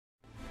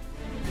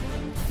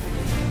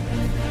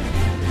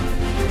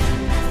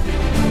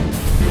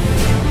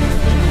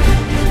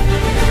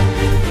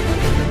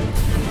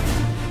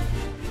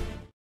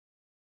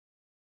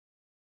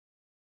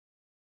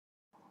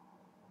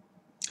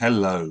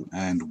Hello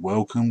and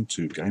welcome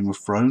to Game of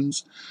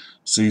Thrones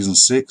Season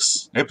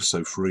 6,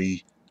 Episode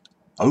 3,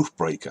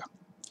 Oathbreaker.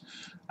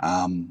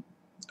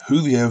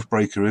 Who the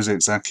Oathbreaker is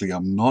exactly,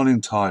 I'm not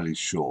entirely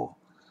sure.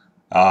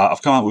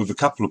 I've come up with a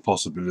couple of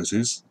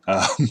possibilities,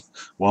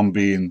 one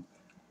being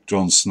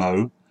Jon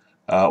Snow,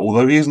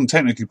 although he isn't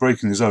technically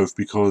breaking his oath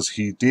because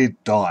he did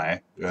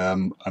die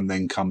and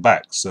then come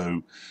back,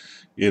 so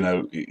you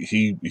know,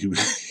 he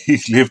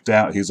lived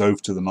out his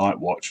oath to the Night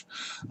Watch.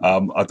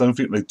 I don't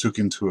think they took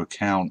into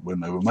account when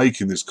they were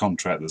making this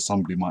contract that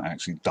somebody might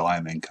actually die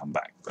and then come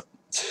back.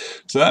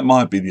 So that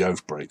might be the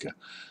Oathbreaker.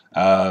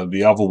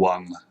 The other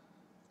one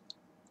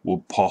will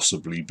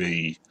possibly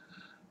be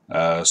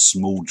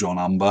Small John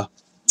Umber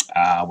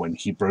when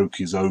he broke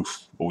his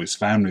oath, or his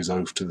family's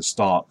oath, to the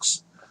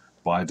Starks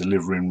by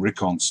delivering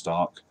Rickon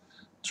Stark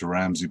to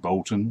Ramsay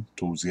Bolton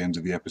towards the end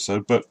of the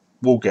episode. But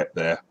we'll get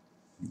there.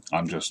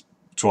 I'm just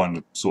trying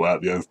to sort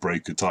out the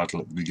Oathbreaker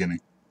title at the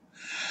beginning.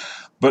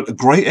 But a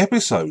great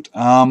episode.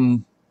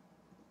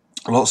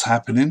 Lots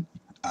happening.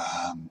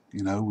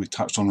 We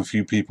touched on a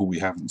few people we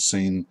haven't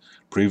seen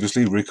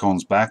previously.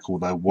 Rickon's back,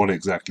 although what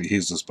exactly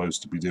he's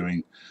supposed to be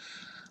doing,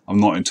 I'm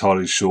not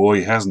entirely sure.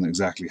 He hasn't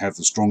exactly had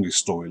the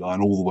strongest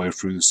storyline all the way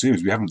through the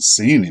series. We haven't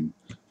seen him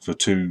for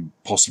 2,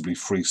 possibly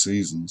 3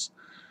 seasons.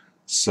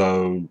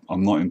 So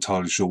I'm not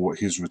entirely sure what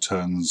his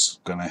return's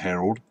going to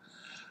herald.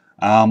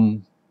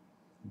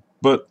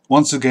 But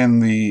once again,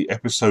 the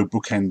episode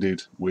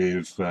bookended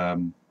with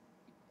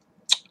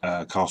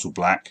Castle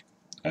Black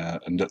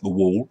and At the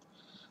Wall,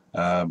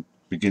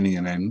 beginning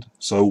and end.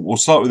 So we'll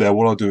start with there.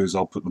 What I'll do is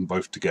I'll put them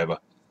both together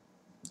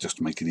just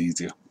to make it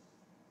easier.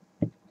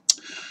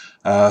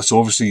 So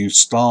obviously you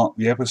start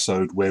the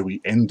episode where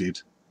we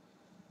ended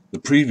the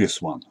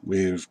previous one,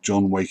 with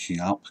Jon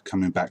waking up,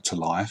 coming back to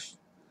life,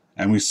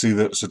 and we see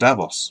that Sir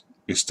Davos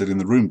is still in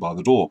the room by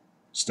the door,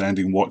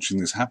 standing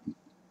watching this happen.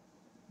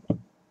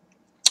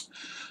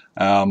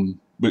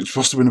 Which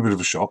must have been a bit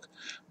of a shock,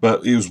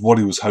 but it was what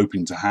he was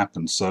hoping to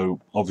happen. So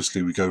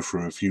obviously we go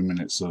through a few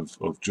minutes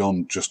of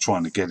Jon just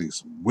trying to get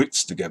his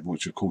wits together,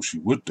 which of course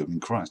you would do. In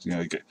Christ,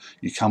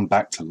 you come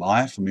back to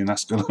life. I mean,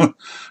 that's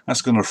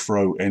gonna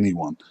throw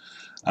anyone.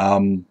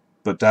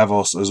 But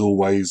Davos, as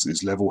always,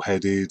 is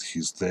level-headed.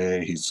 He's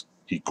there.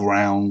 He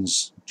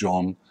grounds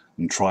Jon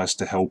and tries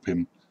to help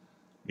him,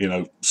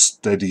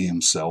 steady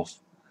himself,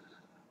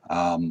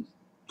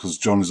 because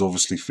Jon is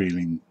obviously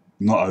feeling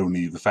not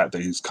only the fact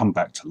that he's come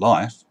back to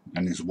life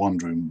and he's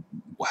wondering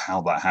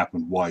how that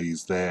happened, why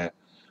he's there,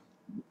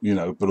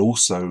 but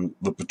also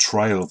the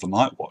betrayal of the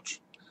Night Watch,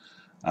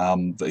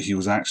 that he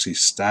was actually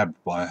stabbed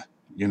by,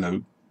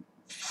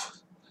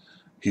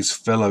 his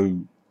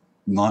fellow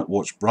Night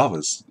Watch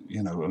brothers,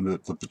 and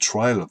the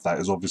betrayal of that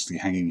is obviously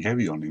hanging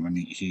heavy on him, and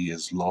he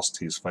has lost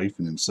his faith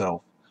in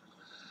himself,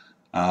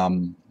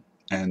 and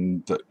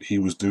that he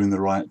was doing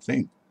the right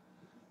thing.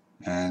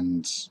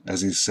 And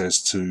as he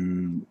says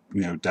to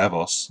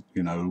Davos,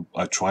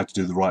 I tried to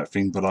do the right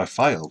thing, but I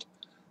failed.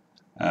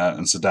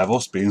 And Sir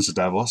Davos, being Sir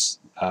Davos,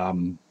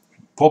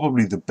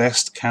 probably the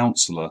best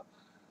counsellor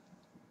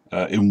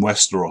in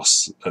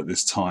Westeros at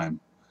this time,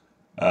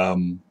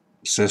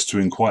 says to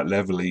him quite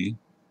levelly,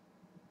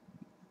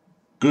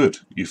 "Good,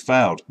 you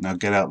failed. Now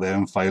get out there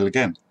and fail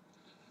again,"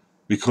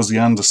 because he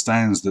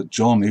understands that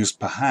Jon is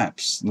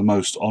perhaps the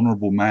most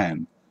honourable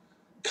man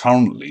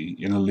currently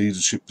in a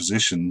leadership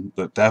position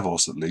that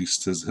Davos, at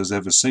least, has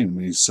ever seen. I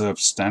mean, he served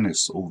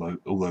Stannis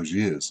all those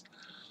years,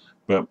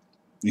 but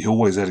he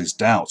always had his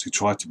doubts. He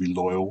tried to be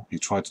loyal. He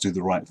tried to do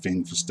the right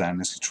thing for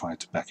Stannis. He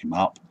tried to back him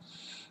up,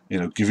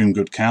 give him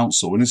good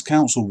counsel, and his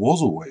counsel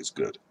was always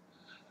good.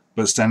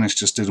 But Stannis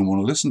just didn't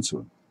want to listen to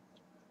him.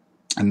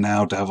 And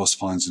now Davos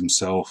finds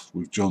himself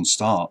with Jon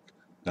Stark,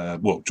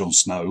 Jon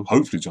Snow,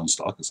 hopefully Jon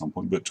Stark at some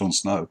point, but Jon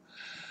Snow,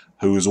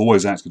 who has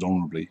always acted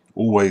honourably,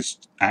 always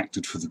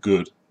acted for the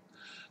good,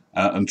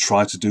 and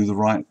tried to do the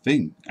right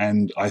thing.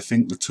 And I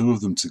think the two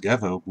of them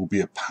together will be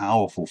a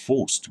powerful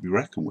force to be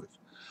reckoned with.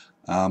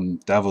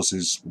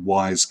 Davos's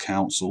wise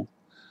counsel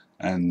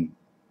and,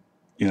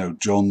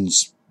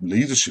 Jon's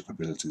leadership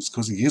abilities,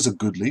 because he is a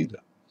good leader.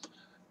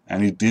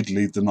 And he did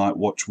lead the Night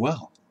Watch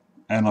well.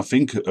 And I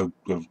think a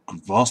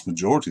vast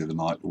majority of the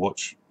Night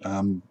Watch,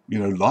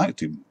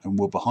 liked him and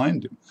were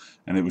behind him.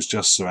 And it was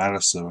just Sir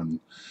Alliser and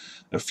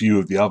a few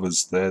of the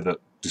others there that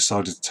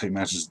decided to take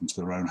matters into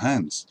their own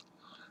hands.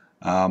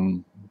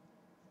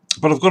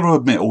 But I've got to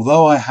admit,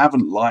 although I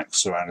haven't liked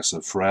Sir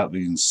Alliser throughout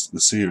the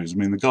series, I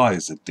mean, the guy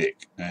is a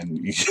dick. And,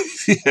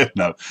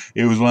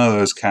 it was one of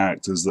those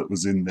characters that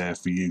was in there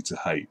for you to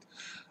hate.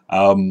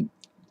 And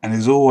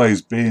he's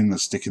always been a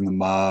stick in the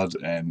mud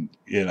and,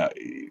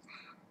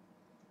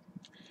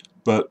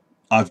 But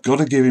I've got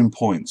to give him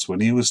points. When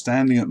he was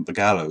standing at the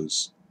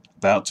gallows,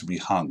 about to be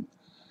hung,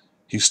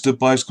 he stood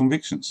by his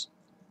convictions.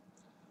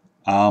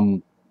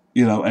 And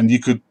he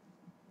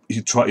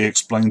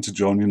explained to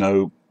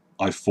Jon,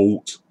 I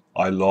fought,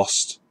 I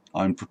lost,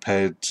 I'm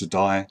prepared to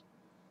die,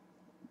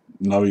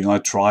 knowing I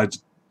tried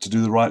to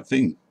do the right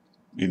thing.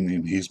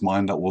 In his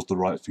mind, that was the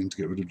right thing to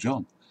get rid of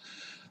Jon.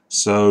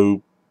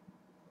 So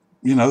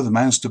you know, the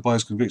man stood by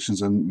his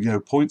convictions and, you know,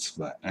 points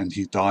for that, and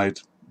he died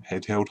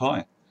head held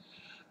high.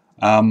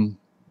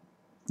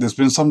 There's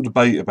been some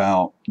debate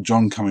about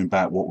John coming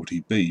back. What would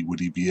he be? Would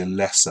he be a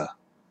lesser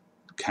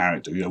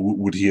character? You know,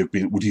 would he have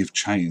been? Would he have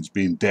changed?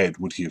 Being dead,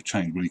 would he have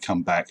changed? Would he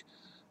come back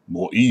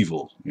more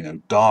evil? You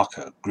know,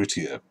 darker,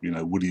 grittier? You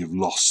know, would he have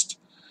lost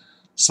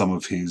some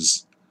of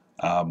his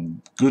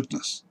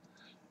goodness?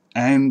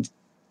 And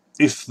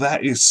if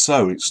that is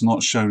so, it's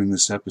not shown in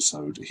this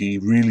episode. He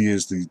really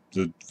is the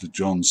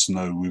Jon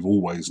Snow we've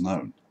always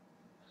known.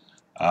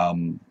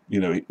 You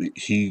know,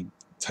 he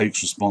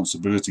takes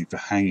responsibility for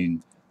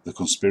hanging the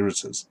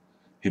conspirators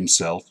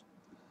himself.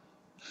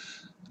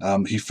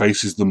 He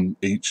faces them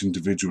each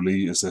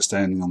individually as they're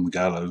standing on the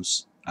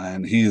gallows,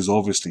 and he is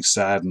obviously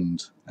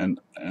saddened. And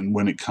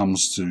when it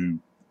comes to,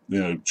 you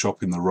know,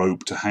 chopping the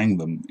rope to hang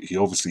them, he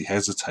obviously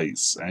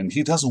hesitates, and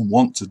he doesn't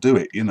want to do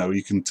it. You know,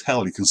 you can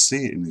tell, you can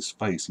see it in his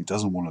face. He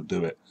doesn't want to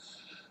do it,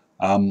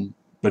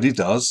 but he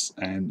does,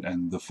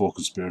 and the four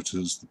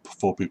conspirators, the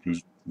four people who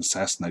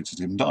assassinated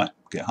him,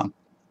 get hung.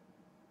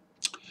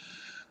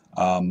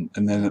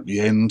 And then at the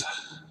end,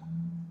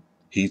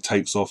 he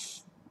takes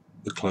off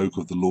the cloak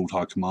of the Lord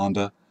High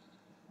Commander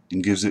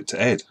and gives it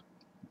to Ed,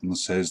 and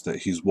says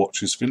that his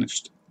watch is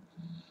finished.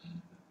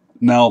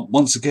 Now,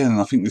 once again,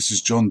 I think this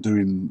is Jon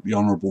doing the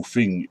honourable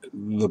thing.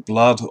 The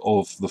blood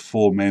of the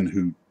four men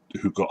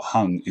who got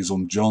hung is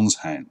on Jon's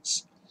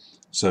hands.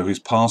 So he's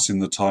passing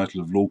the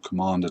title of Lord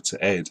Commander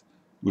to Ed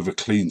with a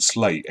clean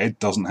slate. Ed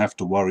doesn't have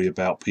to worry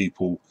about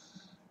people,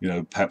 you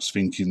know, perhaps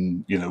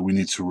thinking, you know, we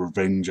need to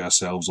revenge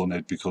ourselves on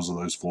Ed because of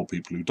those four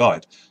people who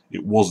died.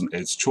 It wasn't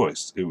Ed's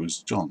choice, it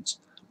was Jon's.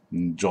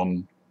 And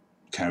Jon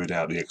carried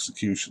out the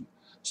execution.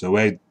 So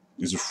Ed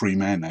is a free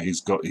man now.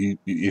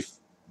 If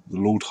the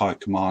Lord High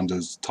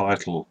Commander's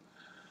title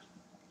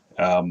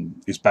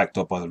is backed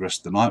up by the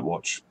rest of the Night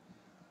Watch,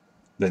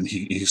 then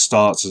he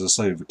starts, as I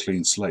say, with a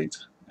clean slate,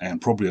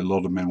 and probably a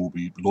lot of men will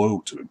be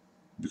loyal to him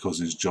because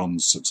he's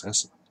Jon's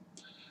successor.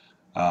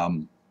 But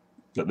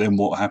then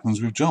what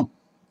happens with Jon?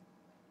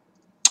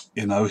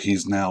 You know,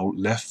 he's now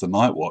left the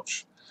Night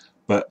Watch,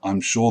 but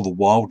I'm sure the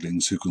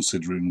wildlings, who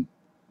consider him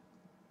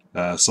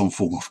some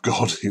form of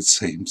god, it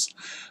seems,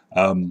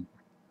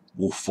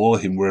 will follow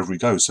him wherever he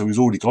goes. So he's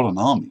already got an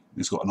army.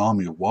 He's got an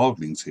army of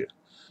wildlings here.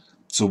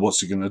 So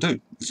what's he going to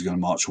do? Is he going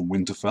to march on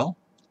Winterfell?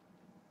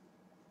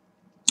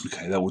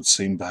 Okay, that would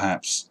seem,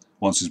 perhaps,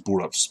 once he's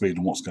brought up to speed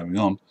on what's going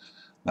on,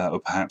 that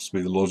would perhaps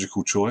be the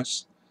logical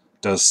choice.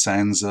 Does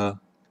Sansa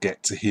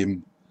get to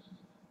him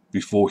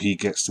before he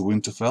gets to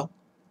Winterfell?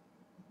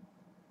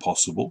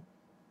 Possible.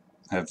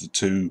 Have the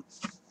two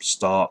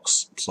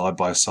Starks side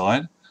by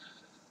side.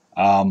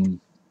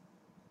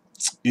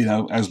 You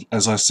know,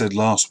 as I said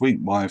last week,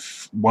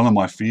 one of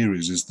my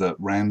theories is that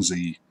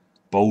Ramsay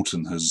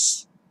Bolton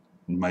has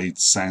made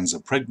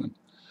Sansa pregnant,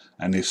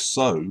 and if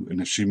so,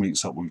 and if she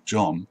meets up with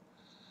Jon,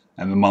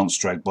 and the months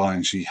drag by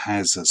and she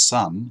has a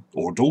son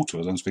or a daughter,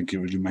 I don't think it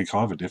really make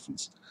either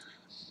difference,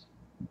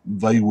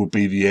 they would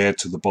be the heir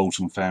to the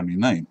Bolton family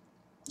name.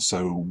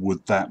 So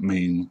would that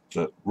mean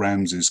that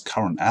Ramsay's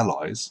current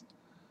allies,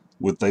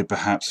 would they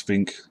perhaps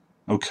think,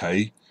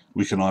 okay,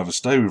 we can either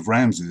stay with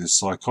Ramsay, this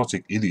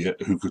psychotic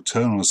idiot who could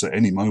turn on us at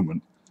any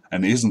moment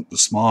and isn't the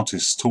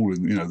smartest tool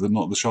in, you know,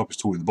 not the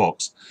sharpest tool in the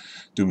box.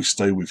 Do we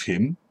stay with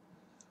him,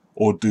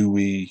 or do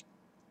we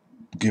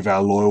give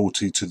our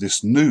loyalty to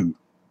this new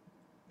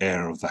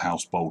heir of the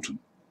House Bolton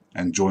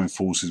and join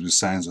forces with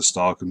Sansa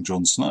Stark and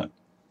Jon Snow?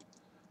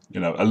 You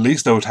know, at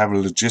least they would have a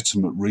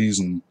legitimate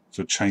reason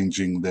for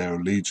changing their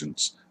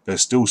allegiance. They're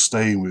still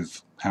staying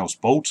with House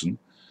Bolton,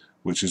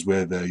 which is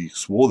where they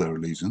swore their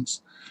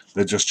allegiance.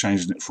 They're just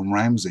changing it from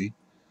Ramsay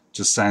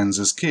to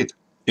Sansa's kid,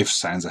 if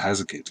Sansa has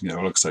a kid. You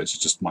know, like I say, it's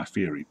just my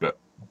theory, but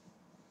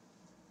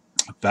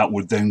that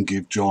would then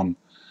give Jon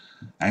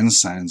and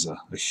Sansa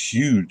a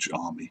huge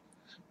army.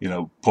 You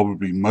know,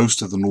 probably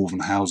most of the northern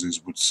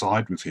houses would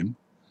side with him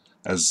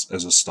as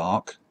a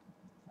Stark,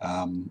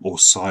 or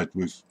side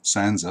with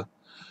Sansa.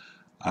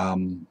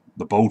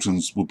 The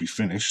Boltons would be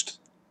finished,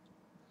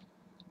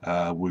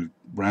 with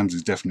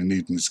Ramsay definitely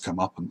needing his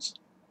comeuppance.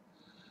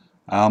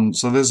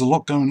 So there's a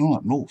lot going on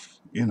up north,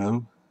 you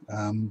know,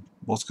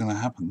 what's going to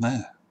happen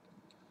there.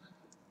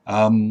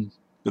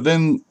 But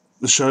then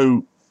the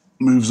show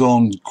moves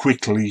on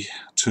quickly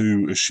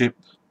to a ship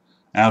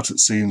out at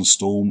sea in a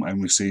storm,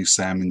 and we see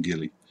Sam and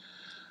Gilly.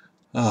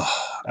 I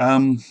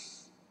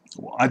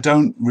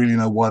don't really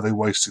know why they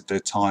wasted their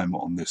time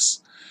on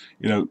this.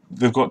 You know,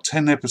 they've got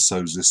 10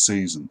 episodes this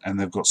season, and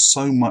they've got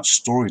so much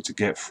story to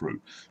get through.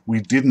 We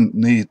didn't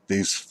need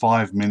these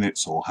 5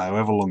 minutes, or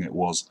however long it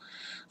was,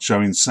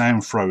 showing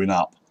Sam throwing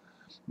up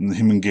and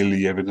him and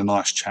Gilly having a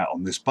nice chat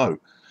on this boat.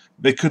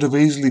 They could have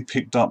easily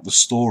picked up the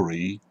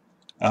story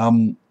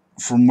from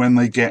when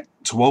they get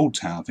to Old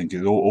Town, I think,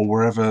 or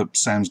wherever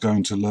Sam's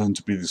going to learn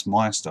to be this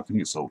Maester. I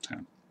think it's Old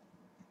Town.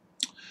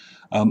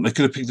 They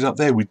could have picked it up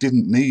there. We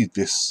didn't need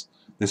this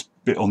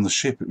bit on the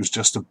ship. It was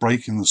just a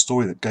break in the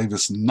story that gave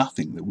us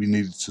nothing that we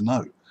needed to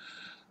know.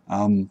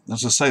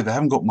 As I say, they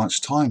haven't got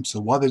much time, so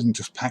why they didn't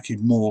just pack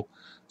in more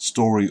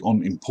story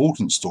on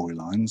important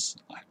storylines,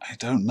 I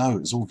don't know.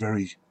 It's all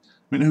very...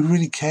 I mean, who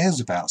really cares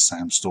about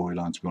Sam's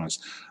storyline, to be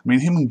honest? I mean,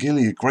 him and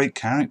Gilly are great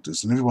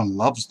characters, and everyone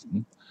loves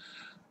them.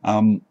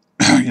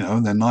 You know,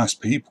 and they're nice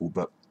people,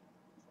 but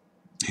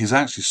his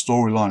actual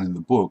storyline in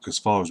the book, as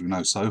far as we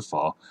know so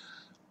far,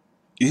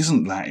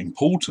 isn't that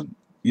important.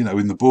 You know,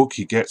 in the book,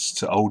 he gets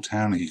to Old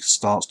Town, he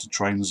starts to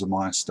train as a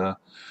Meister,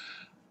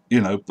 you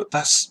know, but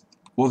that's...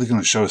 What are they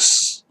going to show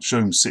us? Show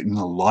him sitting in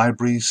a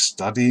library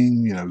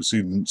studying, you know, see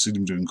him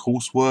doing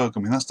coursework? I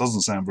mean, that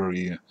doesn't sound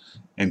very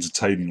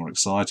entertaining or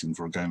exciting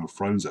for a Game of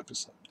Thrones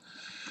episode.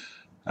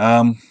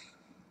 But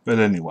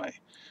anyway,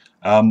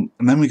 and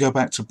then we go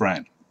back to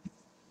Bran.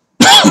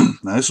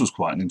 Now, this was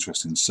quite an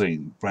interesting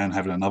scene. Bran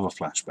having another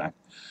flashback.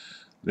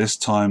 This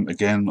time,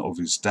 again, of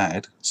his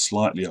dad,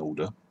 slightly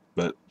older,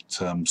 but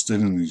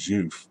still in his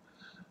youth.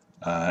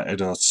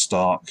 Eddard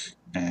Stark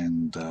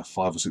and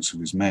 5 or 6 of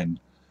his men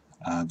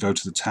go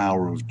to the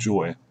Tower of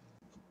Joy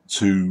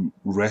to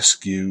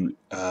rescue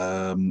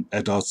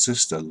Eddard's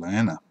sister,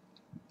 Lyanna,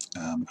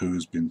 who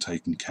has been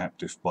taken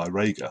captive by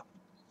Rhaegar.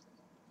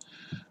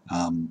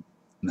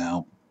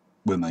 Now,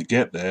 when they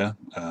get there,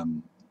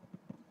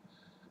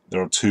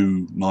 there are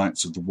 2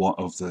 knights of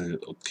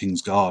the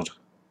King's Guard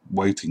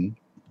waiting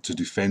to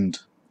defend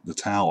the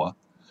tower,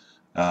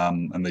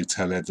 and they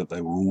tell Ed that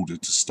they were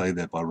ordered to stay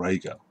there by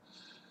Rhaegar.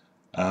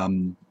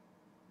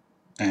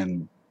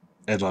 And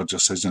Eddard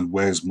just says,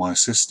 "Where's my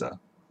sister?"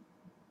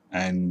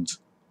 And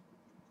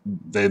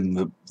then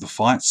the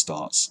fight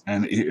starts,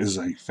 and it is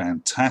a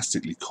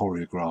fantastically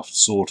choreographed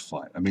sword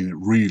fight. I mean, it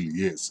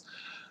really is.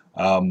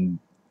 You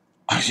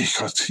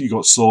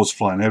got swords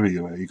flying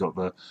everywhere. You got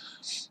the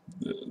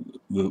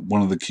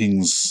one of the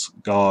King's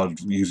Guard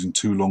using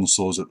 2 long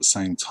swords at the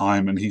same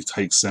time, and he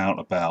takes out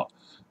about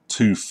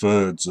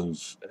 2/3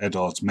 of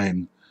Eddard's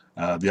men.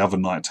 The other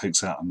knight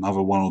takes out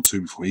another 1 or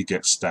 2 before he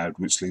gets stabbed,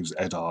 which leaves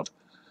Eddard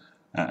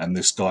and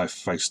this guy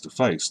face to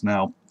face.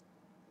 Now,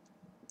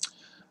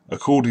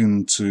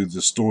 according to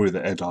the story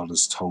that Eddard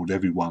has told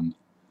everyone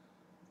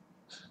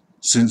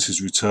since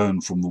his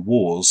return from the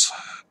wars,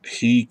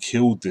 he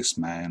killed this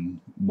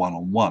man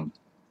one-on-one.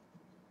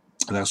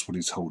 That's what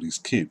he told his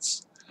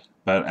kids.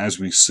 But as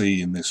we see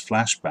in this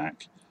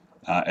flashback,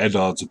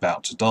 Eddard's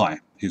about to die.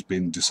 He's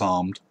been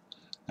disarmed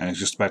and he's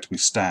just about to be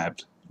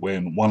stabbed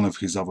when one of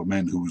his other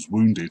men, who was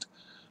wounded,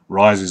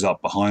 rises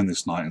up behind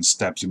this knight and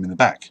stabs him in the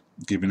back,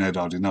 giving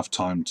Eddard enough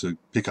time to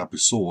pick up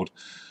his sword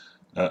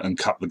and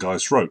cut the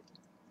guy's throat.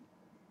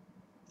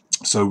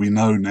 So we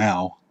know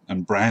now,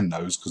 and Bran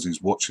knows because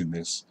he's watching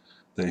this,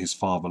 that his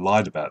father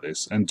lied about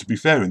this. And to be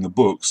fair, in the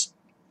books,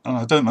 and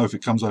I don't know if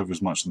it comes over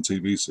as much in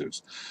TV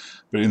series,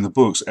 but in the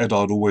books,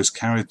 Eddard always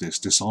carried this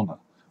dishonour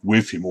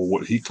with him, or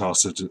what he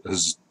classed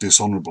as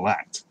dishonourable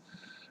act,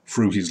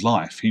 through his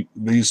life.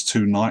 These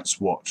 2 Night's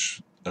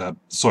Watch,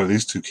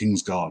 these 2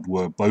 King's Guard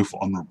were both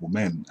honourable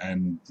men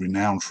and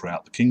renowned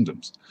throughout the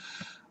kingdoms.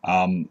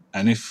 And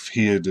if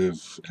Eddard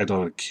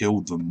had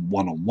killed them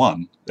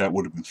one-on-one, that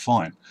would have been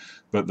fine.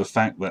 But the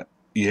fact that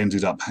he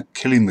ended up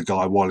killing the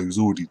guy while he was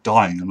already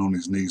dying and on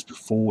his knees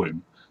before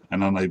him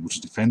and unable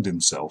to defend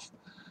himself,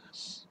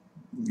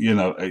 you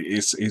know,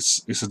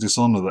 it's a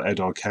dishonour that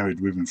Eddard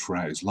carried with him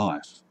throughout his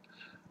life.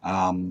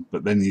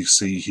 But then you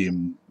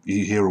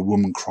hear a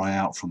woman cry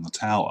out from the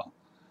tower,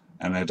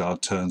 and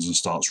Eddard turns and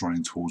starts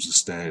running towards the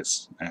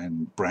stairs,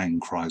 and Bran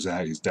cries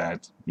out his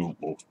dad,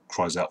 or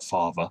cries out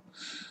father.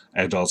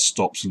 Eddard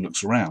stops and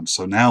looks around.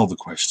 So now the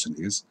question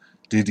is,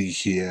 did he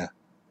hear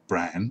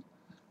Bran,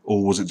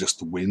 or was it just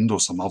the wind or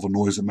some other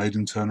noise that made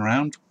him turn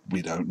around?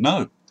 We don't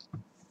know.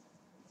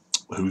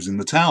 Who's in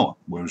the tower?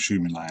 We're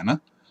assuming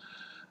Lyanna.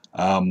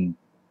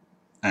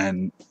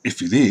 And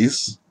if it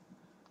is,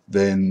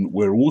 then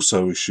we're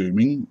also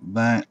assuming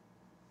that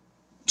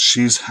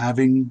she's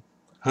having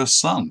her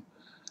son.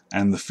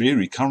 And the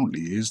theory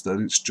currently is that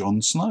it's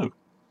Jon Snow,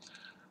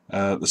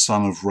 the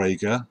son of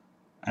Rhaegar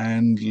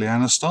and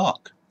Lyanna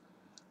Stark.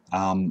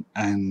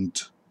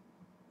 And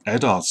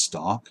Eddard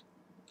Stark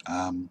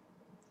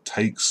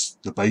takes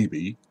the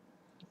baby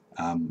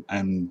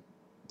and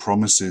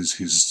promises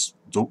his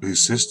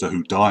sister,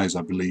 who dies,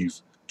 I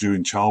believe,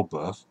 during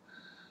childbirth,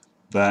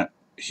 that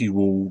he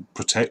will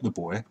protect the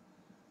boy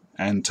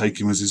and take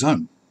him as his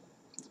own.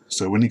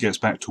 So when he gets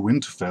back to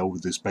Winterfell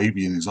with this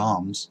baby in his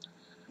arms,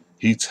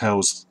 he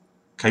tells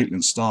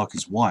Catelyn Stark,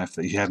 his wife,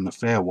 that he had an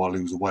affair while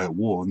he was away at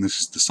war, and this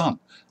is the son.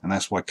 And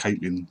that's why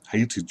Catelyn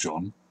hated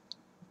Jon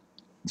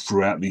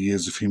throughout the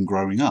years of him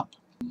growing up.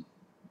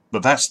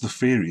 But that's the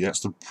theory. That's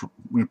the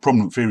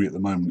prominent theory at the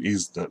moment,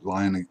 is that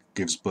Lyanna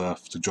gives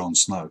birth to Jon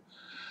Snow.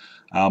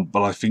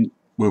 But I think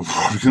we're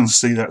probably going to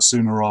see that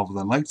sooner rather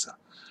than later.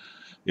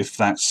 If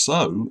that's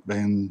so,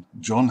 then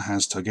Jon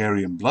has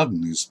Targaryen blood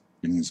in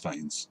his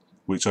veins,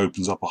 which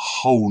opens up a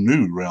whole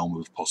new realm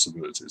of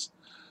possibilities,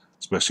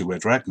 especially where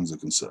dragons are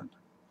concerned.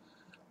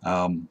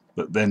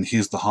 But then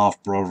he's the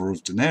half-brother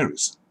of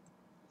Daenerys.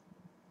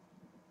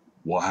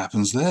 What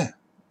happens there?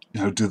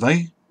 You know, do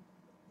they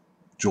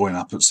join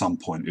up at some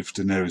point if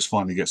Daenerys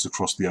finally gets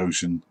across the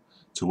ocean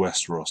to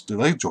Westeros? Do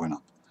they join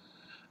up?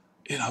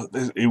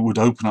 it would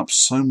open up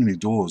so many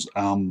doors,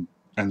 and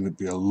there'd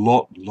be a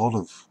lot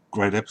of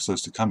great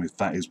episodes to come if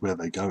that is where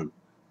they go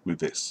with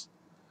this.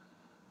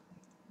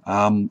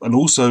 And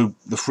also,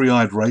 the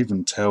three-eyed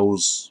raven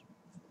tells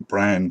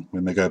Bran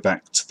when they go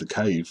back to the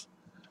cave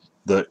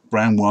that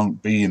Bran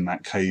won't be in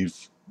that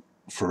cave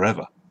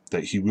forever,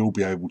 that he will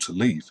be able to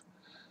leave,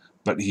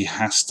 but he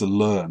has to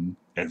learn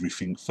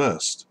everything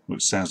first,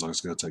 which sounds like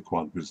it's going to take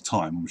quite a bit of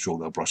time. I'm sure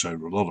they'll brush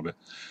over a lot of it.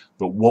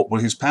 But what will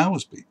his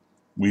powers be?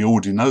 We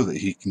already know that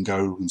he can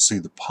go and see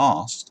the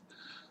past,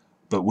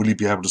 but will he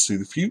be able to see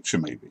the future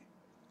maybe?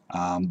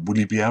 Will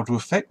he be able to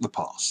affect the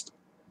past?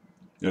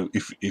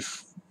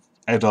 If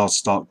Eddard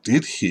Stark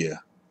did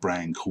hear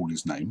Bran call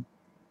his name,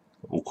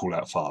 or call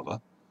out father,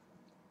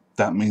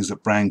 that means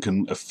that Bran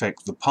can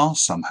affect the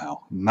past somehow,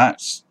 and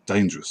that's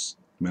dangerous.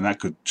 I mean, that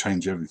could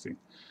change everything.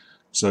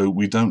 So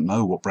we don't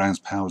know what Bran's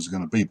powers are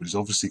going to be, but he's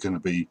obviously going to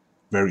be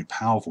very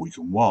powerful. He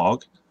can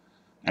warg,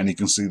 and he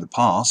can see the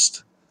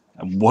past,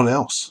 and what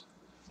else?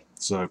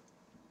 So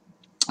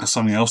that's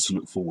something else to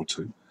look forward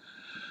to.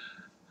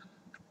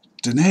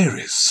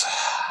 Daenerys.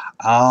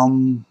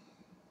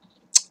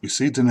 We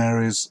see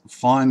Daenerys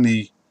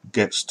finally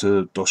gets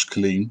to Dosh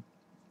Khaleen,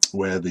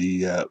 where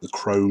the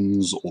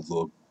crones or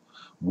the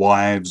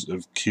wives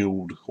of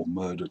killed or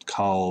murdered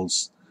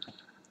Khals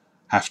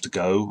have to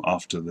go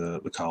after the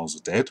Khals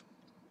are dead.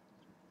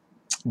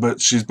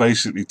 But she's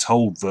basically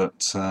told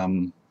that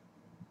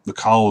the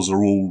Khals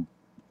are all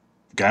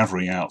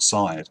gathering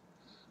outside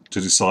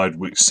to decide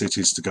which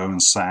cities to go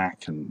and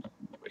sack, and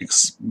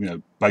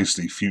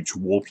basically future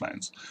war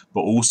plans,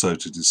 but also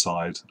to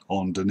decide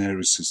on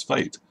Daenerys'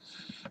 fate.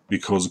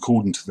 Because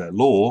according to their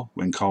law,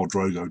 when Khal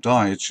Drogo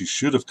died, she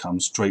should have come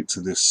straight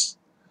to Dosh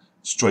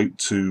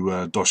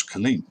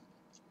Khaleen.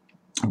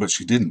 But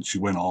she didn't. She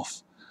went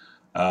off,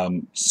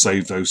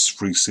 saved those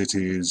 3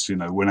 cities,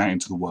 went out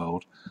into the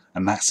world,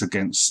 and that's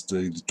against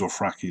the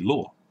Dothraki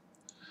law.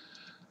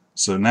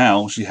 So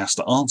now she has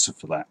to answer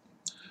for that.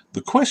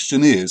 The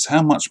question is,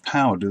 how much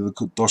power do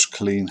the Dosh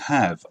Khaleen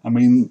have? I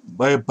mean,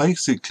 they are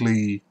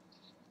basically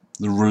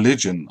the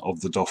religion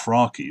of the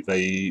Dothraki.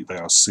 They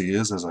are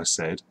seers, as I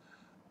said.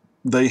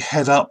 They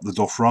head up the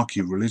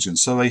Dothraki religion,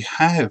 so they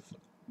have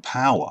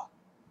power.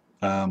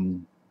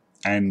 And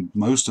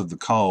most of the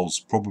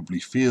Khals probably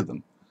fear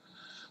them.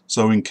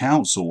 So in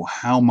council,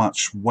 how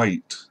much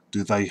weight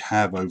do they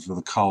have over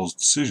the Khals'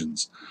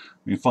 decisions?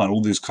 I mean, fine,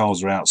 all these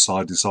Khals are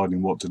outside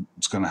deciding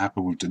what's going to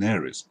happen with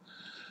Daenerys.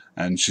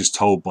 And she's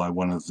told by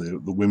one of the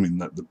women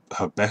that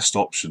her best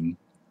option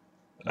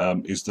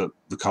is that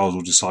the Khals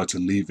will decide to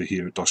leave her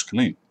here at Dosh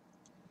Khaleen.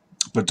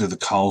 But do the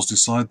Khals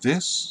decide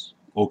this?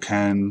 Or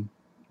can,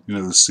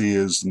 the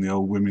seers and the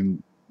old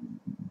women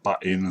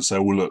butt in and say,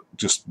 well, look,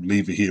 just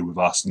leave her here with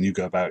us and you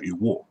go about your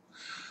war?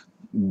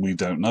 We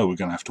don't know. We're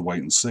going to have to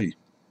wait and see.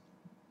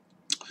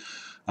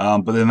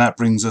 But then that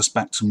brings us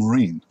back to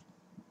Meereen,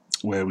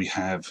 where we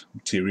have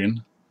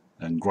Tyrion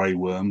and Grey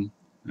Worm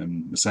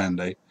and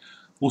Missandei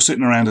all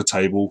sitting around a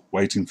table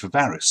waiting for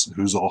Varys,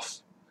 who's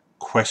off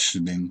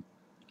questioning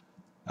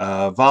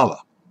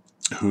Vala,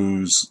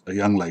 who's a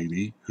young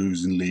lady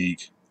who's in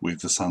league with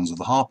the Sons of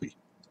the Harpy.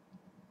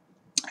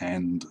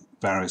 And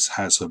Varys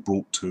has her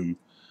brought to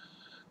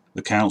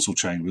the council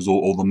chambers,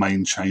 or the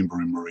main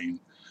chamber in Meereen,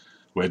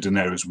 where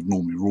Daenerys would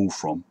normally rule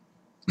from,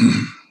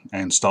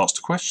 and starts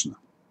to question her.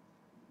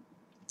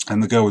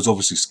 And the girl is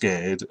obviously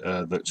scared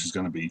that she's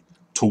going to be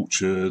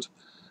tortured,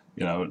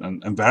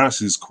 and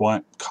Varys is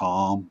quite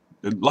calm,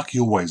 like he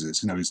always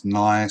is. He's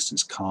nice,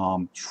 he's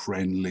calm,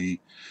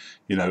 friendly.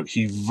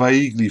 He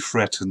vaguely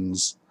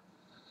threatens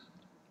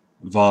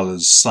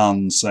Vala's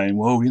son, saying,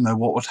 well,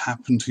 what would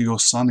happen to your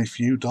son if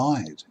you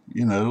died?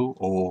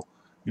 Or,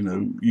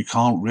 you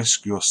can't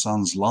risk your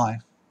son's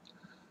life.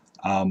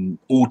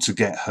 All to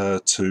get her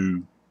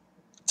to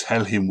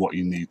tell him what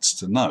he needs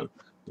to know.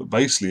 But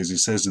basically, as he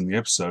says in the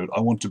episode,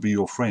 I want to be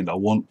your friend. I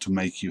want to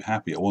make you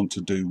happy. I want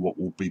to do what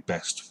will be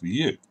best for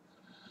you.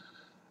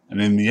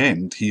 And in the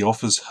end, he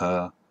offers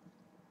her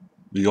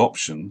the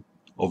option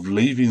of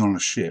leaving on a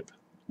ship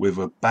with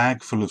a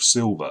bag full of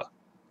silver,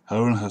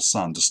 her and her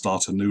son, to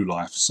start a new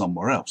life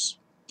somewhere else.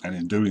 And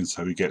in doing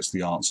so, he gets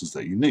the answers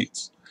that he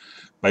needs.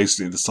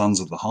 Basically, the Sons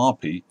of the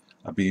Harpy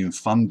are being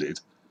funded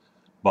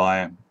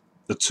by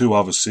the 2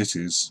 other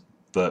cities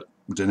that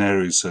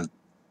Daenerys had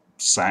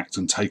sacked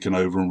and taken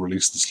over and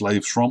released the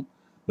slaves from,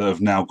 that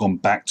have now gone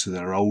back to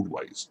their old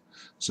ways.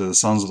 So the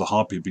Sons of the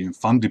Harpy are being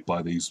funded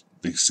by these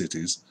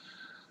cities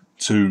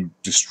to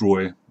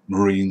destroy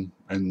Meereen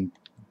and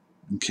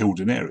kill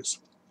Daenerys.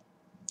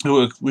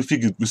 We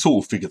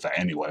sort of figured that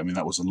anyway. I mean,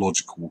 that was a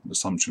logical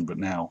assumption, but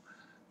now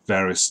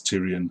Varys,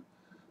 Tyrion,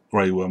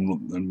 Grey Worm,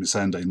 and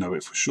Missandei know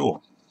it for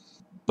sure.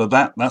 But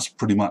that's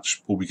pretty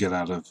much all we get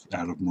out of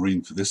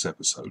Meereen for this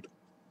episode.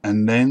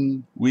 And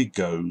then we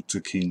go to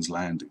King's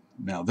Landing.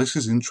 Now, this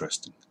is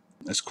interesting.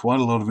 There's quite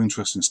a lot of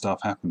interesting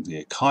stuff happened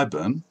here.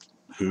 Qyburn,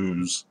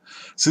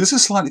 so this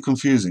is slightly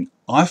confusing.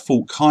 I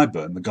thought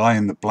Qyburn, the guy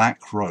in the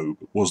black robe,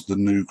 was the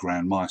new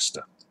Grand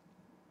Maester.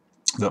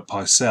 That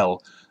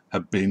Pycelle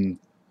had been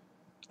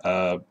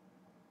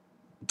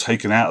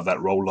taken out of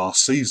that role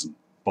last season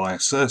by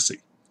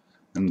Cersei,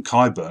 and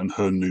Qyburn,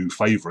 her new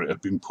favourite,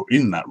 had been put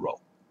in that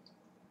role.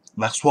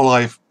 That's what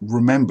I've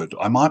remembered.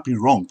 I might be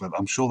wrong, but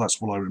I'm sure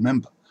that's what I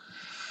remember.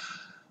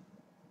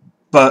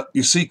 But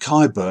you see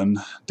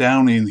Qyburn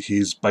down in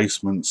his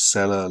basement,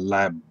 cellar,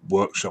 lab,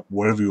 workshop,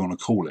 whatever you want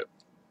to call it.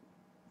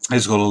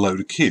 He's got a load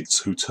of kids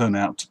who turn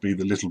out to be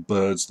the little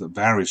birds that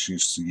Varys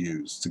used to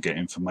use to get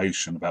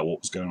information about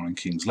what was going on in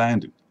King's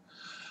Landing.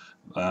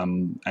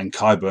 And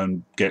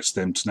Qyburn gets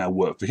them to now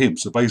work for him.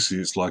 So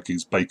basically it's like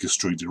his Baker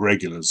Street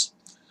irregulars.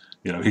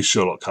 You know, he's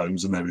Sherlock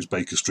Holmes and there is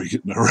Baker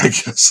Street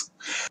irregulars.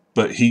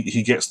 But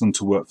he gets them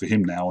to work for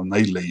him now, and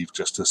they leave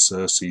just as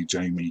Cersei,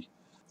 Jaime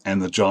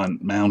and the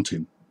giant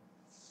mountain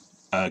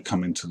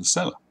come into the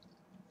cellar.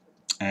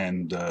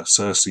 And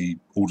Cersei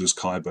orders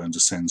Qyburn to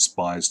send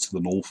spies to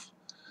the north,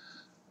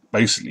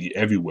 basically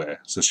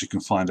everywhere, so she can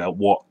find out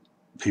what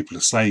people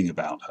are saying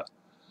about her,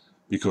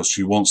 because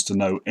she wants to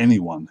know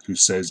anyone who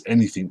says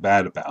anything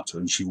bad about her,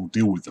 and she will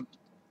deal with them.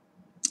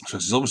 So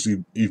she's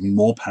obviously even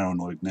more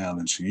paranoid now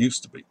than she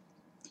used to be.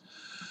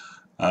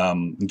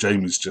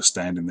 Jaime's just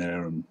standing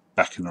there and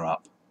backing her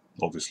up,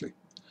 obviously.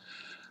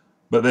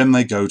 But then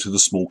they go to the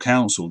small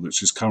council,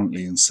 which is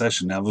currently in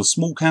session. Now, the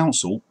small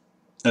council,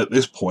 at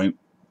this point,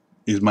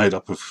 is made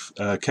up of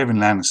Kevin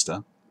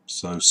Lannister,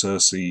 so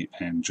Cersei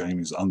and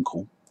Jaime's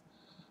uncle,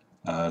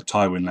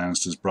 Tywin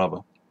Lannister's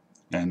brother,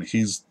 and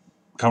he's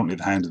currently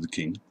the Hand of the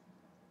King,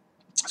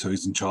 so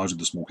he's in charge of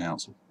the small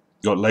council.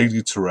 You've got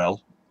Lady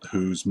Tyrell,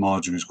 who's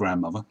Marjorie's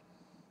grandmother,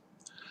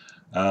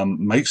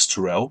 Mace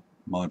Tyrell,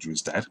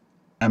 Marjorie's dad,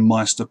 and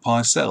Maester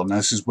Pycelle. Now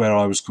this is where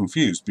I was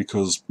confused,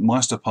 because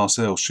Maester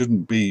Pycelle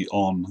shouldn't be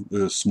on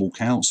the small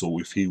council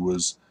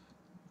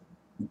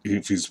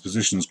if his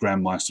position as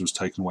Grand Maester was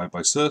taken away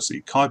by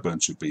Cersei.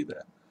 Qyburn should be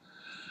there.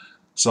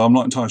 So I'm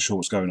not entirely sure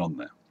what's going on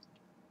there.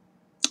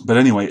 But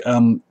anyway,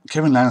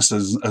 Kevin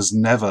Lannister has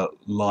never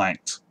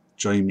liked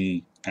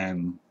Jaime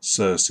and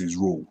Cersei's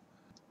rule.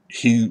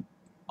 I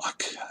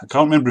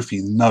can't remember if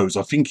he knows,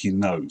 I think he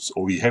knows,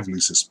 or he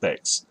heavily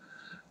suspects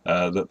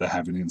that they're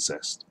having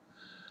incest.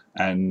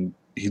 And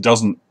he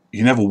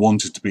never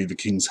wanted to be the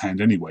King's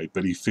Hand anyway,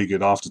 but he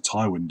figured after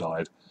Tywin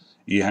died,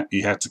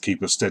 he had to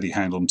keep a steady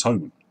hand on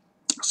Tommen.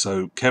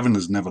 So Kevin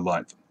has never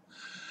liked them.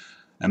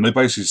 And they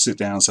basically sit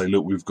down and say,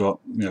 look, we've got,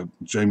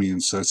 Jaime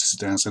and Cersei sit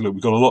down and say, look,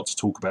 we've got a lot to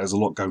talk about, there's a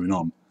lot going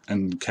on.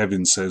 And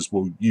Kevin says,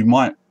 well, you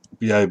might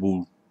be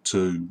able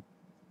to,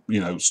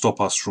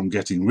 stop us from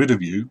getting rid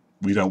of you.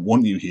 We don't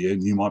want you here,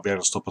 and you might be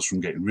able to stop us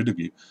from getting rid of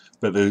you.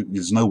 But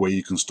there's no way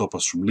you can stop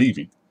us from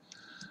leaving.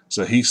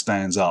 So he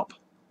stands up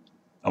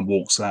and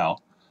walks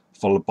out,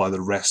 followed by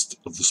the rest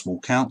of the small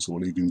council,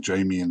 leaving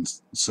Jaime and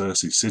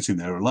Cersei sitting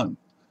there alone.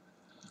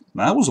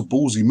 Now, that was a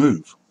ballsy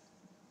move.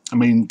 I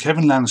mean,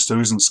 Kevin Lannister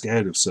isn't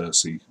scared of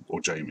Cersei or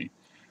Jaime.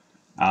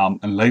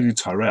 And Lady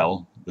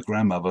Tyrell, the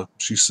grandmother,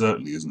 she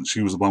certainly isn't.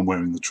 She was the one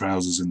wearing the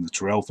trousers in the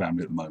Tyrell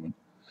family at the moment.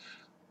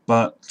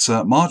 But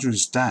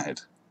Marjorie's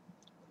dad,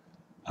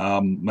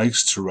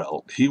 Mace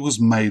Tyrell, he was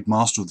made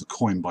Master of the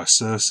Coin by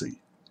Cersei.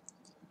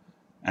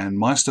 And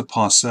Maester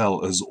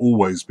Pycelle has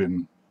always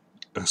been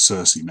a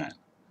Cersei man.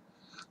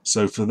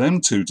 So for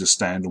them two to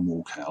stand and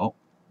walk out,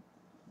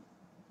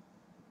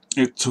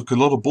 it took a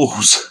lot of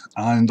balls,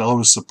 and I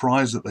was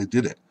surprised that they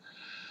did it.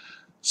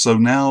 So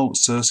now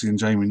Cersei and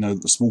Jaime know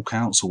that the small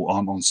council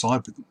aren't on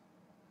side with them.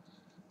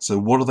 So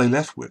what are they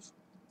left with?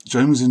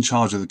 Jaime's in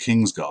charge of the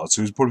King's Guard,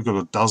 so he's probably got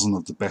a dozen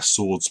of the best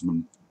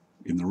swordsmen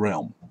in the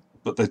realm.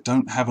 But they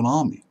don't have an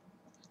army.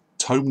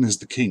 Tommen is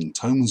the king.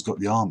 Tommen's got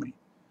the army.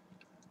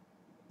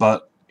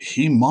 But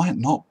he might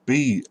not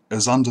be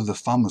as under the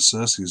thumb of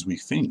Cersei as we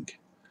think.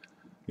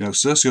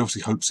 Cersei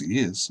obviously hopes he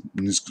is,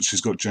 and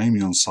she's got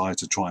Jaime on side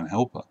to try and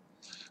help her.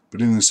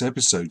 But in this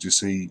episode, you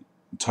see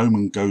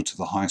Tommen go to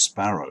the High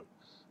Sparrow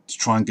to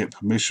try and get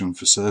permission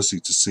for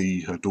Cersei to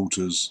see her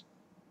daughter's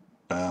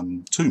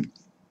tomb,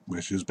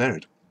 where she was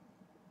buried.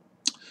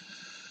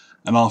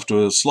 And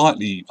after a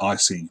slightly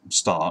icy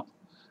start,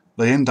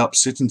 they end up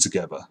sitting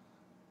together,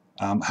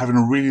 having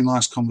a really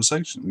nice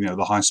conversation.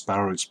 The High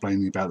Sparrow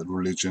explaining about the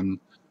religion,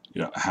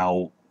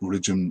 how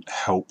religion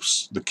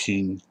helps the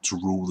king to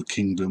rule the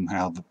kingdom,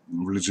 how the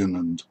religion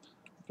and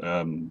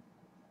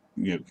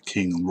the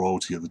king and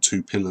royalty are the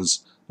two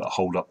pillars that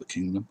hold up the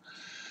kingdom.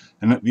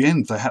 And at the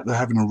end, they're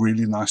having a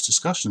really nice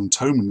discussion. And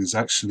Tommen is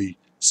actually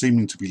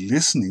seeming to be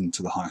listening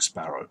to the High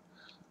Sparrow,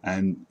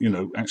 and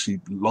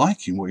actually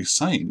liking what he's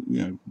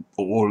saying,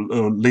 or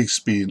at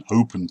least being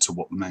open to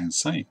what the man's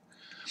saying.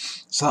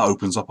 So that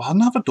opens up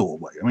another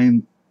doorway. I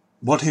mean,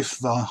 what if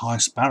the High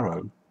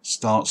Sparrow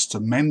starts to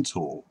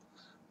mentor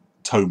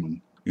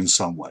Tommen in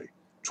some way,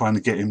 trying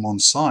to get him on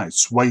side,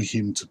 sway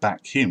him to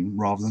back him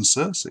rather than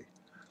Cersei?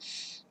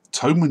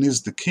 Tommen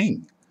is the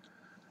king,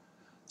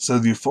 so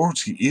the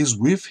authority is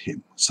with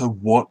him. So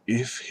what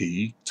if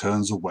he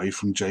turns away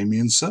from Jaime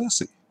and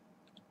Cersei?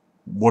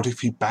 What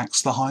if he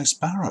backs the High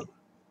Sparrow?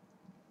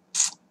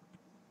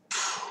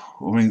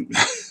 I mean,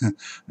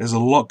 there's a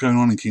lot going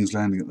on in King's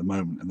Landing at the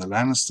moment, and the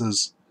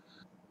Lannisters,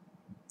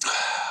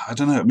 I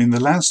don't know. I mean, the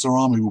Lannister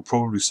army will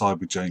probably side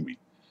with Jaime,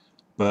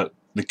 but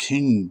the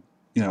king,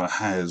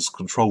 has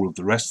control of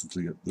the rest of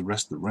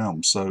the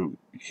realm. So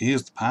he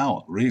has the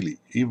power, really.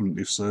 Even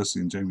if Cersei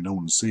and Jaime don't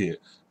want to see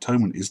it,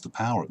 Tommen is the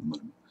power at the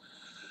moment.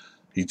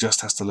 He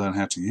just has to learn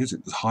how to use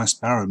it. The High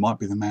Sparrow might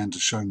be the man to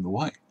show him the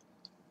way.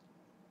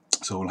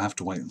 So we'll have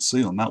to wait and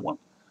see on that one.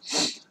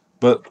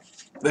 But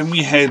then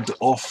we head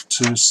off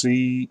to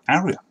see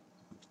Arya,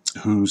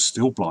 who's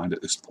still blind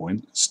at this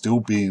point, still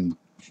being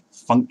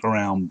funked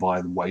around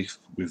by the waif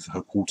with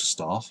her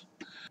quarterstaff.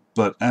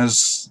 But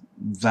as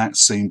that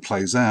scene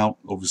plays out,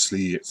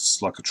 obviously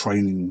it's like a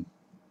training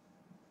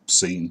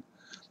scene.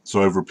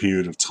 So over a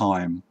period of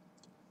time,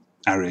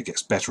 Arya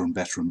gets better and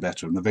better and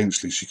better, and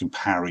eventually she can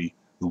parry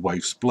the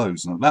waif's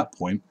blows. And at that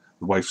point,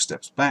 the waif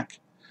steps back,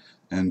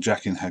 and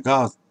Jaqen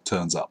H'ghar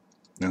turns up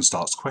and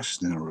starts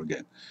questioning her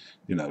again.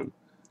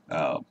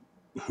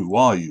 Who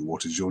are you?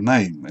 What is your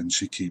name? And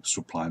she keeps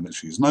replying that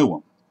she's no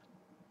one.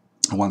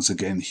 And once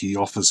again, he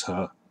offers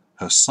her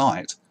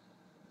sight,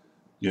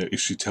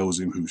 if she tells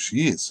him who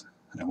she is.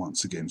 And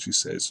once again, she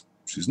says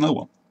she's no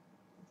one.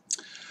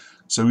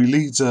 So he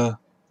leads her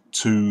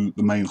to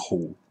the main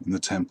hall in the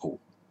temple,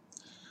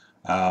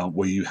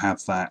 where you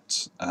have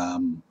that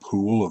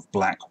pool of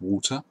black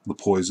water, the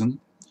poison,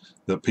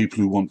 that people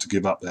who want to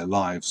give up their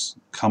lives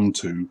come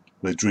to,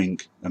 they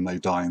drink, and they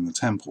die in the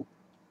temple.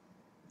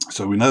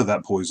 So we know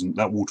that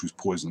water is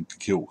poison, it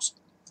kills.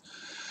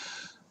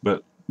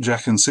 But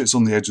Jaqen sits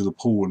on the edge of the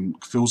pool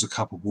and fills a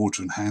cup of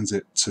water and hands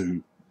it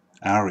to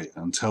Arya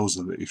and tells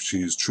her that if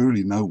she is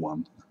truly no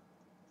one,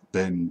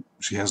 then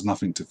she has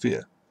nothing to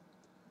fear.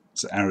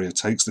 So Arya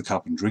takes the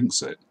cup and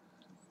drinks it,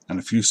 and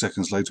a few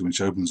seconds later when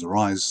she opens her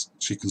eyes,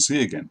 she can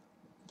see again.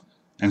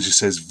 And she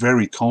says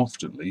very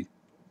confidently,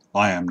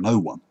 "I am no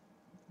one."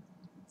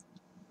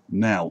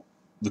 Now,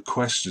 the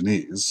question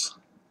is,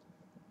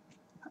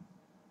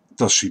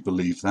 does she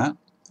believe that?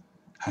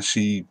 Has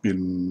she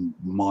been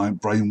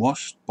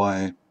brainwashed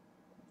by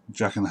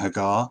Jaqen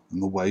H'ghar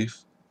and the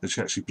waif that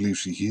she actually believes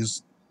she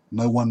is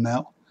no one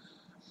now?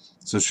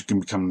 So she can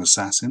become an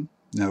assassin,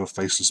 a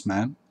faceless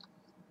man?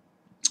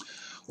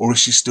 Or is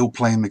she still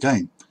playing the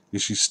game?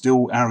 Is she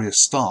still Arya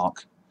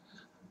Stark,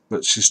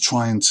 but she's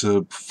trying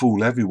to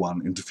fool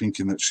everyone into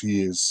thinking that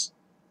she is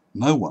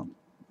no one,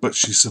 but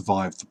she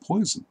survived the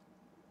poison?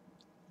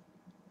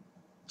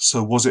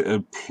 So was it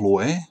a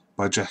ploy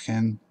by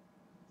Jaqen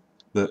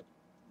that,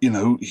 he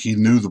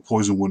knew the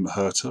poison wouldn't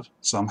hurt her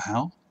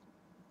somehow,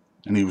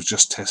 and he was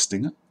just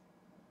testing it?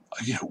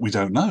 We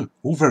don't know.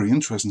 All very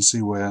interesting to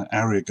see where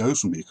Arya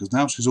goes from here, because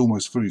now she's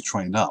almost fully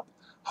trained up.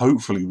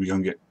 Hopefully we're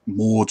going to get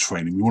more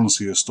training. We want to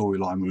see her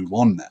storyline move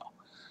on now.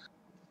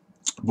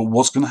 But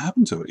what's going to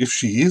happen to her? If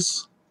she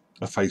is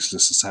a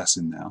faceless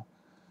assassin now,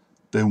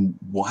 then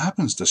what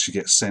happens? Does she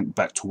get sent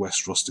back to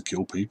Westeros to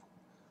kill people?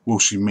 Will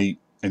she meet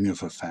any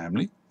of her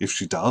family? If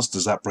she does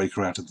that break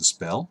her out of the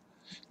spell?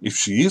 If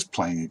she is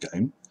playing a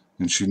game,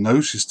 and she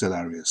knows she's still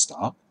Arya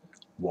Stark,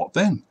 what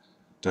then?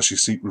 Does she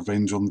seek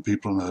revenge on the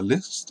people on her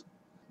list?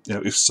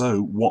 If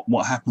so,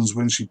 what happens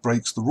when she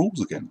breaks the rules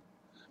again?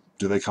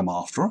 Do they come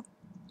after her?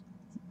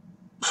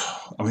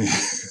 I mean,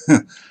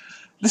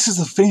 this is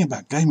the thing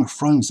about Game of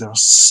Thrones. There are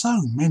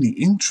so many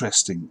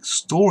interesting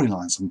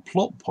storylines and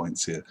plot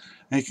points here,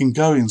 and it can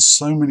go in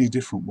so many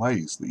different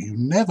ways that you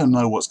never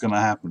know what's going to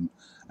happen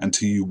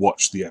until you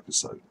watch the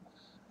episode.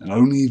 And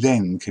only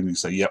then can you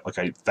say, yep,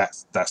 okay,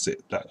 that's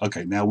it.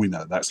 Okay, now we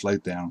know. That's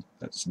laid down.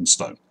 That's in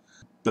stone.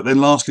 But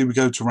then lastly, we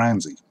go to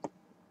Ramsay,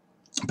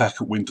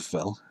 back at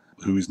Winterfell,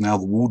 who is now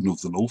the Warden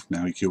of the North.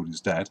 Now he killed his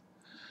dad.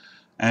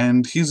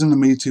 And he's in a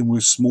meeting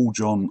with Small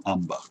John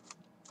Umber.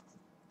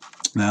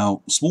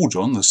 Now, Small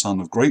John, the son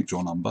of Great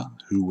John Umber,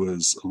 who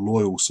was a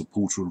loyal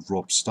supporter of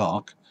Robb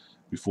Stark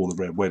before the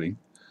Red Wedding,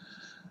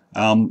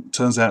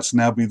 turns out to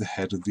now be the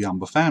head of the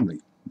Umber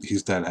family,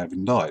 his dad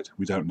having died.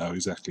 We don't know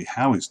exactly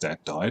how his dad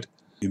died.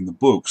 In the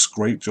books,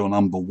 Great John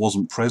Umber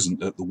wasn't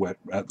present at the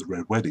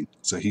Red Wedding,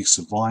 so he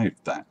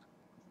survived that.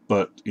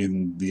 But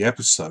in the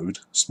episode,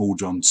 Small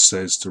John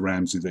says to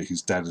Ramsay that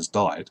his dad has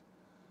died,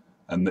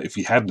 and that if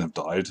he hadn't have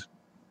died,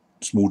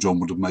 Small John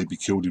would have maybe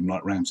killed him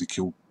like Ramsay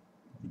killed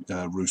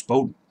Roose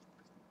Bolton.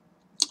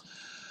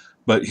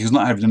 But he's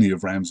not having any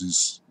of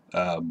Ramsay's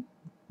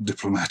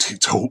diplomatic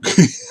talk.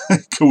 He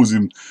calls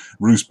him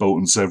Roose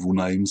Bolton several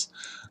names,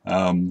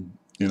 and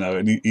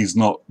he's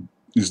not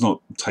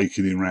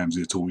taking in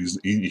Ramsay at all.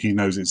 He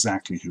knows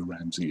exactly who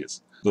Ramsay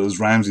is. But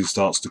as Ramsay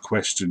starts to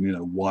question,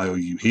 why are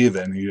you here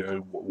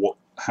then?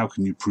 How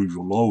can you prove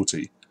your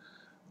loyalty?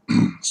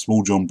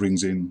 Small John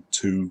brings in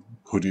two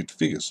hooded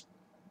figures,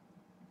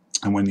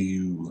 and when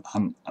he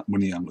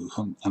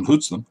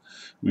unhoods them,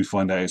 we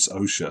find out it's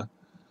Osha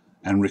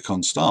and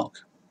Rickon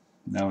Stark.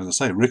 Now, as I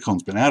say,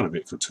 Rickon's been out of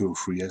it for 2 or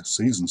 3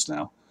 seasons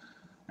now,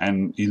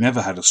 and he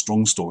never had a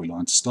strong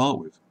storyline to start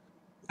with.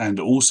 And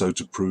also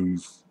to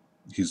prove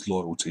his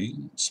loyalty,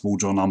 Small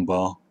John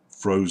Umber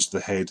throws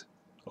the head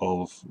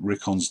of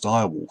Rickon's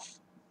direwolf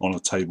on a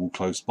table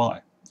close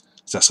by.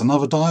 So that's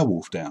another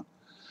direwolf down.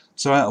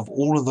 So out of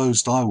all of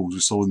those direwolves we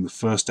saw in the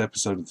first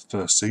episode of the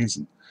first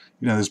season,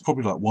 You know, there's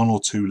probably like 1 or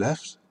 2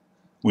 left.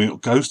 Well,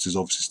 Ghost is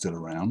obviously still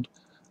around.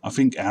 I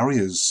think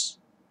Arya's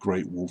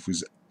Great Wolf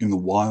is in the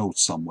wild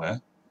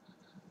somewhere.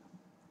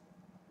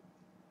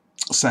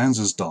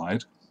 Sansa's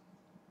died.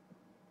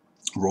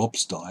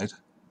 Rob's died.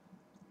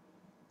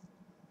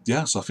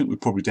 Yeah, so I think we're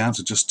probably down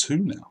to just 2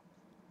 now.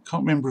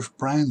 Can't remember if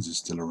Bran's is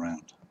still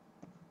around.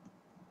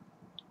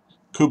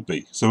 Could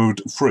be. So we're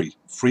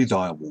 3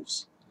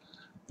 direwolves.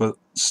 But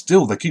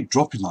still, they keep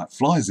dropping like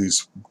flies.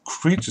 These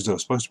creatures that are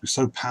supposed to be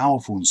so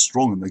powerful and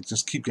strong, and they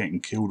just keep getting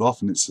killed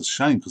off, and it's a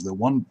shame because they're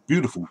one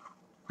beautiful,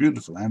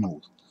 beautiful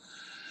animals.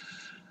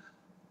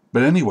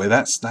 But anyway,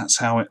 that's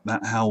how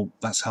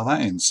that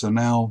ends. So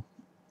now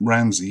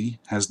Ramsay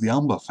has the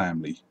Umber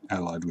family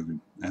allied with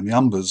him, and the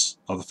Umbers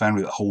are the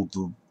family that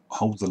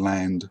hold the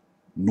land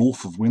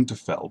north of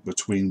Winterfell,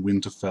 between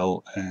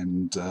Winterfell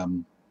and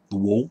the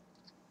Wall.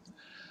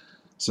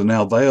 So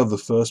now they are the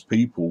first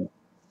people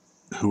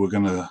who are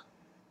going to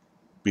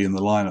be in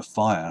the line of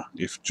fire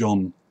if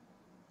Jon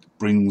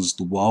brings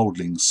the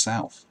wildlings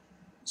south.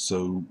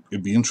 So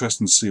it'd be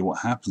interesting to see what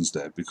happens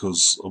there,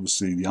 because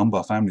obviously the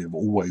Umber family have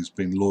always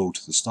been loyal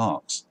to the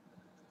Starks.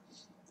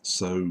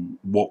 So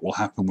what will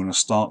happen when a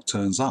Stark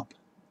turns up?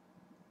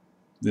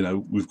 You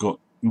know, we've got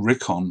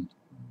Rickon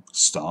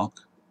Stark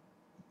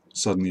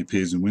suddenly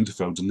appears in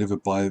Winterfell,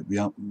 delivered by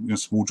the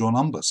small Jon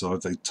Umber. So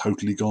have they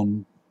totally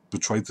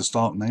betrayed the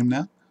Stark name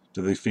now?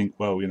 Do they think,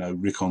 well, you know,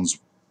 Rickon's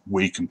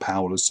weak and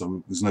powerless,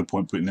 so there's no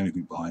point putting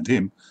anything behind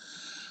him,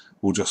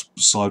 we'll just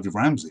side with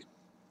Ramsay?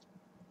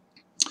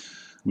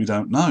 We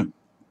don't know.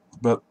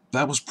 But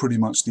that was pretty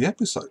much the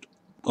episode.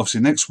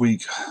 Obviously next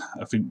week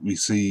I think we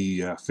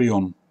see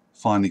Theon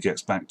finally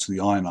gets back to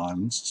the Iron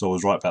Islands, so I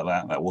was right about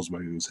that. That was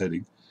where he was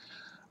heading.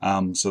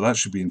 So that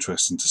should be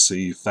interesting to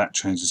see if that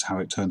changes how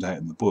it turned out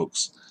in the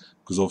books,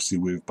 because obviously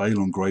with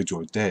Balon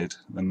Greyjoy dead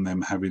and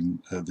them having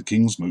the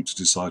Kingsmoot to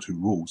decide who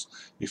rules,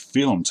 if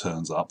Theon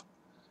turns up,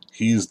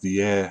 he is the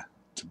heir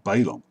to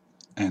Balon,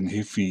 and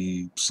if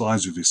he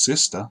sides with his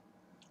sister,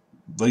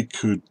 they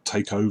could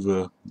take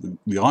over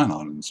the Iron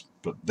Islands.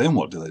 But then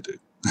what do they do?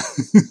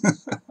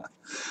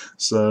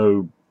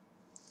 So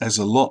there's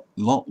a lot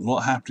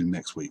happening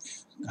next week.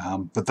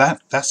 But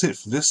that's it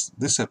for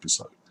this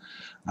episode.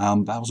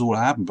 That was all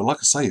that happened. But like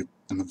I say,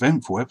 an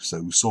eventful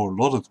episode. We saw a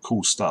lot of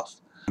cool stuff,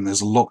 and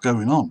there's a lot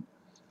going on.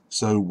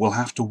 So we'll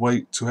have to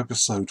wait to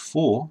episode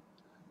 4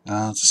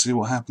 to see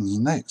what happens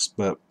next.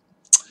 But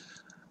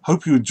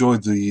hope you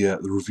enjoyed the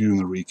review and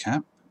the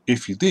recap.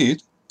 If you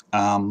did,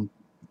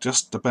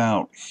 just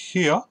about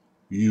here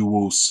you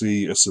will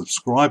see a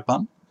subscribe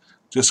button.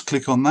 Just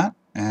click on that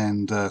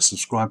and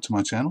subscribe to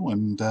my channel,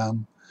 and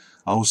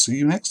I will see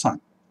you next time.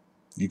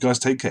 You guys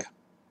take care.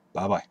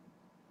 Bye bye.